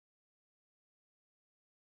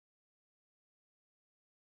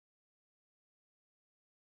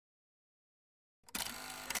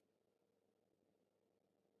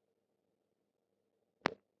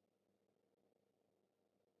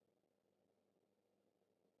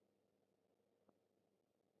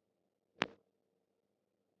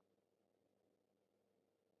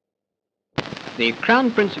The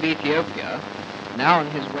Crown Prince of Ethiopia, now on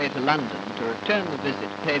his way to London to return the visit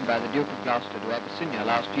paid by the Duke of Gloucester to Abyssinia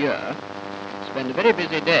last year, spent a very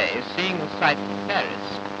busy day seeing the sights of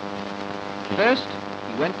Paris. First,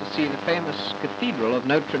 he went to see the famous Cathedral of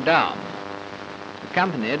Notre Dame,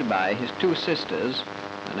 accompanied by his two sisters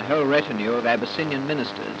and a whole retinue of Abyssinian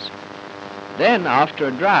ministers. Then, after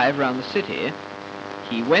a drive round the city,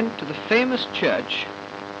 he went to the famous church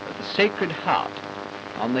of the Sacred Heart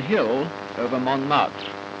on the hill over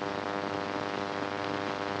Montmartre.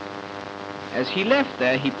 As he left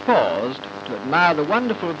there, he paused to admire the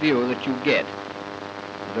wonderful view that you get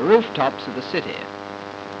of the rooftops of the city.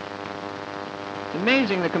 It's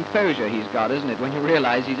amazing the composure he's got, isn't it, when you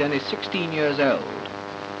realize he's only 16 years old.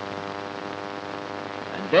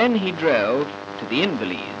 And then he drove to the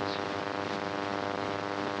Invalides,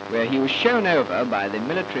 where he was shown over by the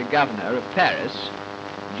military governor of Paris,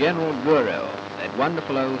 General Gouraud, that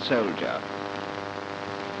wonderful old soldier.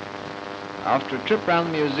 After a trip round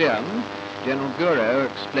the museum, General Gouraud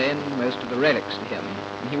explained most of the relics to him,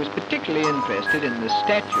 and he was particularly interested in the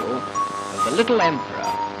statue of the little emperor.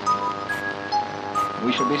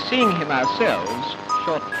 We shall be seeing him ourselves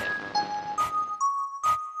shortly.